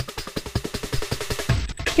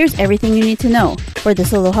Here's everything you need to know for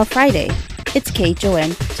this Aloha Friday. It's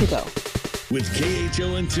KHON to go. With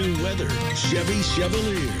KHON2 weather, Chevy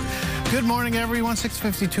Chevalier. Good morning, everyone.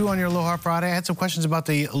 6:52 on your Aloha Friday. I had some questions about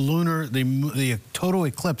the total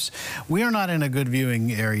eclipse. We are not in a good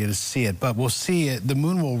viewing area to see it, but we'll see it. The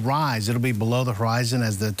moon will rise. It'll be below the horizon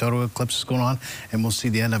as the total eclipse is going on, and we'll see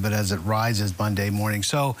the end of it as it rises Monday morning.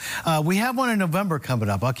 So we have one in November coming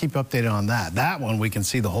up. I'll keep you updated on that. That one, we can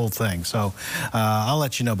see the whole thing. So I'll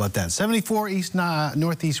let you know about that. 74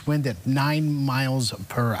 northeast wind at 9 miles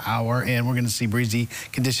per hour, and we're going to see breezy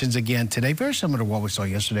conditions again today. Very similar to what we saw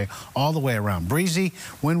yesterday. All the way around. Breezy,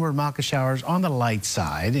 windward Maka showers on the light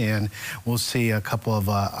side, and we'll see a couple of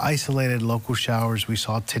isolated local showers we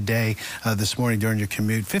saw today, this morning during your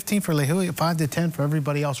commute. 15 for Lihue, 5 to 10 for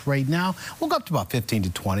everybody else right now. We'll go up to about 15 to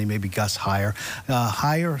 20, maybe gusts higher.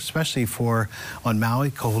 Higher, especially on Maui.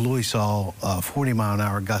 Kahului saw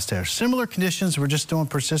 40-mile-an-hour gust there. Similar conditions. We're just doing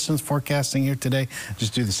persistence forecasting here today.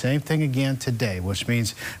 Just do the same thing again today, which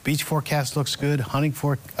means beach forecast looks good, hiking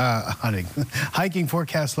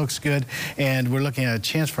forecast looks good. And we're looking at a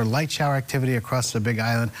chance for light shower activity across the Big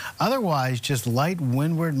Island. Otherwise, just light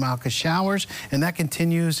windward Maka showers, and that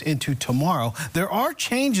continues into tomorrow. There are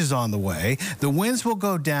changes on the way. The winds will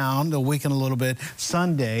go down. They'll weaken a little bit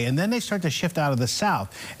Sunday, and then they start to shift out of the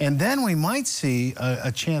south. And then we might see a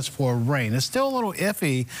chance for rain. It's still a little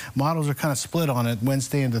iffy. Models are kind of split on it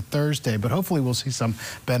Wednesday into Thursday, but hopefully we'll see some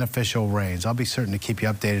beneficial rains. I'll be certain to keep you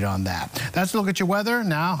updated on that. That's a look at your weather.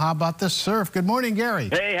 Now, how about the surf? Good morning, Gary.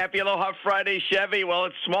 Hey, happy Aloha Friday, Chevy. Well,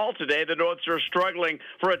 it's small today. The Norths are struggling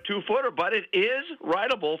for a 2-footer, but it is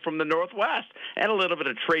rideable from the northwest and a little bit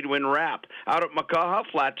of trade wind wrap. Out at Makaha,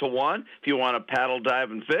 flat to 1 if you want to paddle,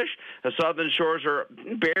 dive, and fish. The southern shores are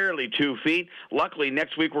barely 2 feet. Luckily,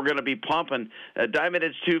 next week we're going to be pumping. Diamond,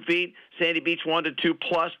 it's 2 feet. Sandy Beach 1 to 2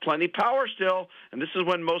 plus. Plenty power still. And this is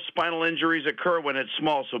when most spinal injuries occur when it's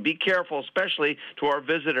small. So be careful, especially to our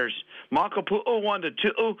visitors. Makapu'u 1 to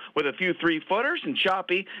 2 with a few 3-footers and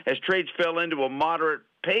choppy as trades fell into a moderate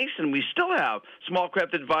pace, and we still have small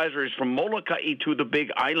craft advisories from Molokai to the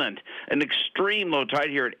Big Island. An extreme low tide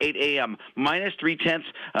here at 8 a.m., -3/10,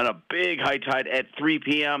 and a big high tide at 3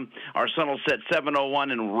 p.m. Our sun will set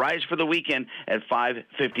 7:01 and rise for the weekend at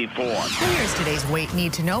 5:54. Here's today's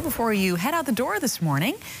need to know before you head out the door this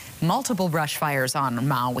morning. Multiple brush fires on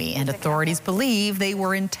Maui, and authorities believe they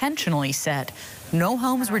were intentionally set. No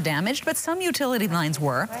homes were damaged, but some utility lines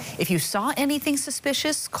were. If you saw anything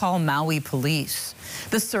suspicious, call Maui police.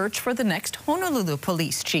 The search for the next Honolulu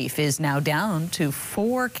police chief is now down to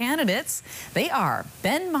 4 candidates. They are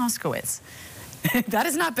Ben Moskowitz. That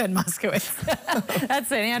is not Ben Moskowitz.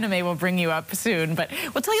 That's an anime we'll bring you up soon. But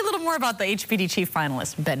we'll tell you a little more about the HPD chief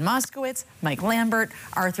finalists. Ben Moskowitz, Mike Lambert,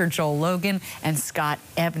 Arthur Joel Logan, and Scott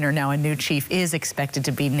Ebner. Now, a new chief is expected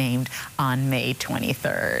to be named on May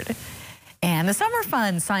 23rd. And the Summer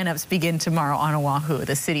Fun sign-ups begin tomorrow on Oahu.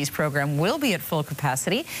 The city's program will be at full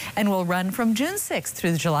capacity and will run from June 6th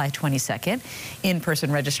through July 22nd.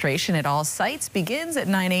 In-person registration at all sites begins at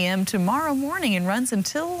 9 a.m. tomorrow morning and runs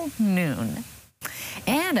until noon.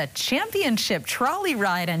 And a championship trolley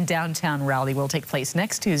ride and downtown rally will take place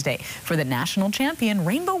next Tuesday for the national champion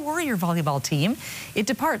Rainbow Warrior volleyball team. It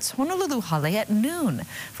departs Honolulu Hale at noon.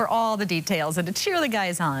 For all the details and to cheer the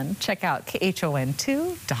guys on, check out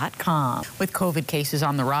KHON2.com. With COVID cases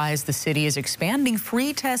on the rise, the city is expanding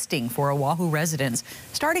free testing for Oahu residents.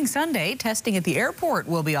 Starting Sunday, testing at the airport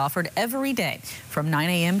will be offered every day from 9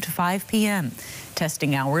 a.m. to 5 p.m.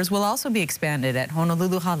 Testing hours will also be expanded at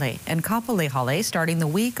Honolulu Hale and Kapolei Hale starting the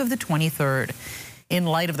week of the 23rd. In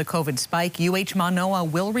light of the COVID spike, UH Manoa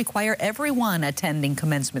will require everyone attending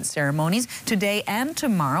commencement ceremonies today and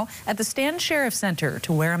tomorrow at the Stan Sheriff Center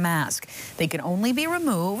to wear a mask. They can only be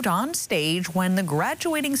removed on stage when the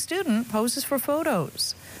graduating student poses for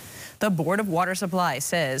photos. The Board of Water Supply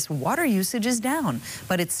says water usage is down,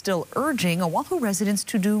 but it's still urging Oahu residents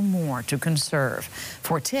to do more to conserve.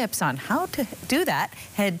 For tips on how to do that,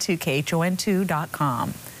 head to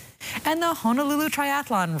KHON2.com. And the Honolulu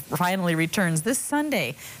Triathlon finally returns this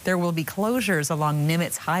Sunday. There will be closures along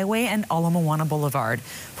Nimitz Highway and Ala Moana Boulevard.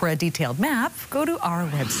 For a detailed map, go to our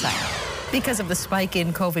website. Because of the spike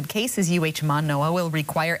in COVID cases, UH Manoa will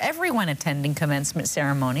require everyone attending commencement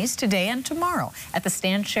ceremonies today and tomorrow at the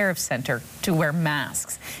Stan Sheriff Center to wear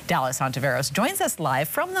masks. Dallas Ontiveros joins us live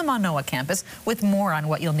from the Manoa campus with more on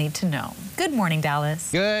what you'll need to know. Good morning,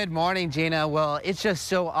 Dallas. Good morning, Gina. Well, it's just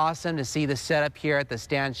so awesome to see the setup here at the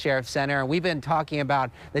Stan Sheriff Center. And we've been talking about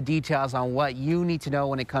the details on what you need to know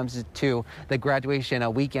when it comes to the graduation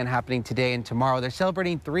weekend happening today and tomorrow. They're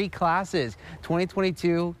celebrating 3 classes,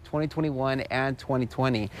 2022, 2021, 2021 and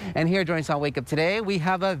 2020. And here joining us on Wake Up Today, we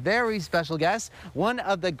have a very special guest, one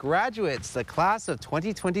of the graduates, the class of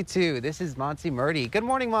 2022. This is Monsi Murdy. Good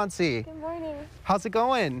morning, Monsi. Good morning. How's it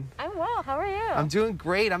going? I'm well. How are you? I'm doing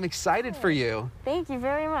great. I'm excited for you. Thank you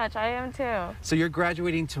very much. I am too. So you're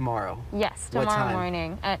graduating tomorrow? Yes, What tomorrow time?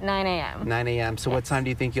 morning at 9 a.m. 9 a.m. So what time do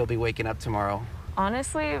you think you'll be waking up tomorrow?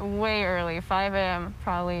 Honestly, way early. 5 a.m.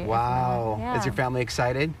 probably. Wow. Yeah. Is your family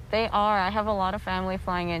excited? They are. I have a lot of family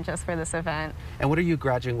flying in just for this event. And what are you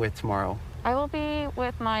graduating with tomorrow? I will be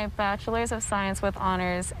with my Bachelor's of Science with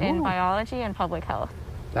honors in biology and public health.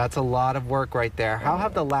 That's a lot of work right there. How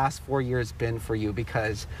have the last 4 years been for you?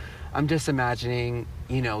 Because I'm just imagining,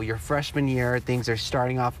 you know, your freshman year, things are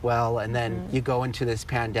starting off well, and then you go into this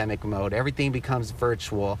pandemic mode. Everything becomes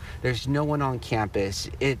virtual. There's no one on campus.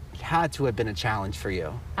 It had to have been a challenge for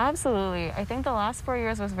you. Absolutely. I think the last 4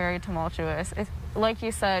 years was very tumultuous. Like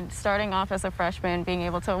you said, starting off as a freshman, being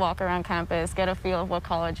able to walk around campus, get a feel of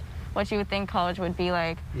what you would think college would be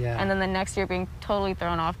like, and then the next year being totally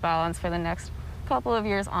thrown off balance for the next couple of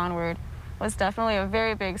years onward was definitely a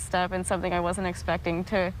very big step and something I wasn't expecting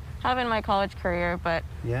to have in my college career, but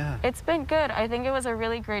it's been good. I think it was a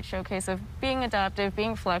really great showcase of being adaptive,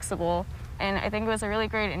 being flexible, and I think it was a really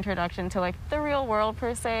great introduction to like the real world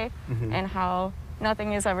per se, and how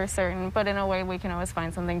nothing is ever certain, but in a way we can always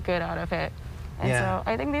find something good out of it. And so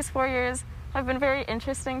I think these 4 years have been very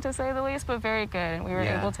interesting to say the least, but very good, and we were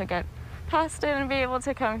able to get past it and be able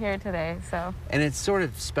to come here today. And it's sort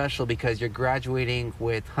of special because you're graduating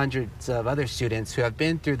with hundreds of other students who have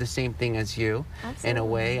been through the same thing as you in a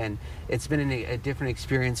way, and it's been a different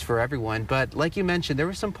experience for everyone. But like you mentioned, there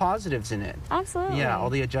were some positives in it. Absolutely. Yeah, all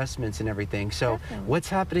the adjustments and everything. So what's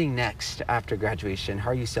happening next after graduation?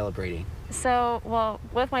 How are you celebrating? So, well,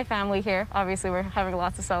 with my family here, obviously we're having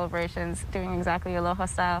lots of celebrations, doing exactly Aloha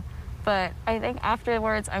style. But I think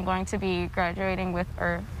afterwards I'm going to be graduating with,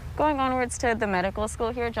 or going onwards to the medical school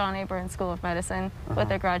here, John A. Burns School of Medicine, with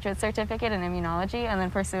a graduate certificate in immunology, and then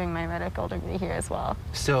pursuing my medical degree here as well.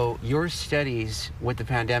 So your studies with the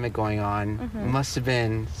pandemic going on must have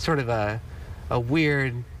been sort of a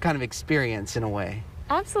weird kind of experience in a way.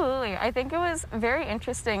 Absolutely. I think it was very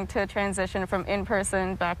interesting to transition from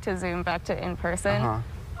in-person back to Zoom, back to in-person.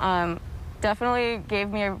 Definitely gave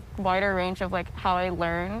me a wider range of like how I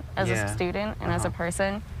learn as a student and as a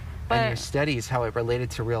person. And your studies, how it related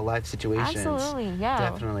to real life situations. Absolutely, yeah.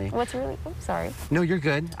 Definitely. What's really, oops, sorry. No, you're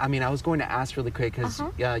good. I mean, I was going to ask really quick because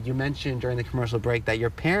you mentioned during the commercial break that your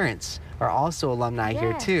parents are also alumni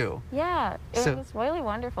here too. Yeah, it was really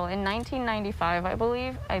wonderful. In 1995, I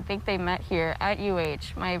believe, I think they met here at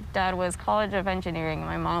UH. My dad was College of Engineering and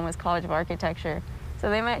my mom was College of Architecture. So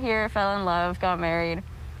they met here, fell in love, got married.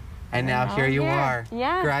 And now here you are,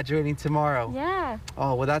 Yeah. graduating tomorrow. Yeah.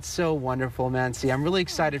 Oh, well, that's so wonderful, Mansi. I'm really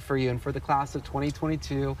excited for you and for the class of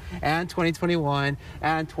 2022 and 2021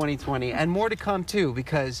 and 2020, and more to come too,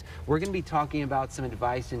 because we're going to be talking about some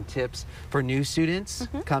advice and tips for new students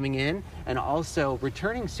coming in, and also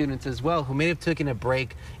returning students as well who may have taken a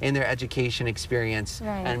break in their education experience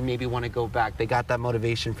and maybe want to go back. They got that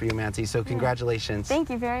motivation for you, Mansi, so congratulations. Thank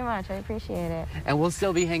you very much. I appreciate it. And we'll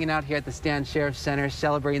still be hanging out here at the Stan Sheriff Center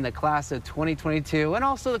celebrating the class of 2022 and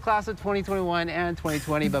also the class of 2021 and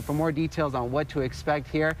 2020. But for more details on what to expect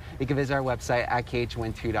here, you can visit our website at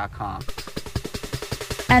khon2.com.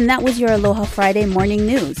 And that was your Aloha Friday morning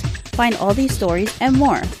news. Find all these stories and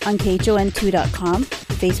more on khon2.com,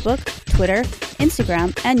 Facebook, Twitter,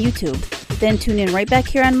 Instagram, and YouTube. Then tune in right back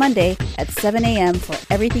here on Monday at 7 a.m. for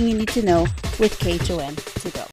everything you need to know with KHON to go.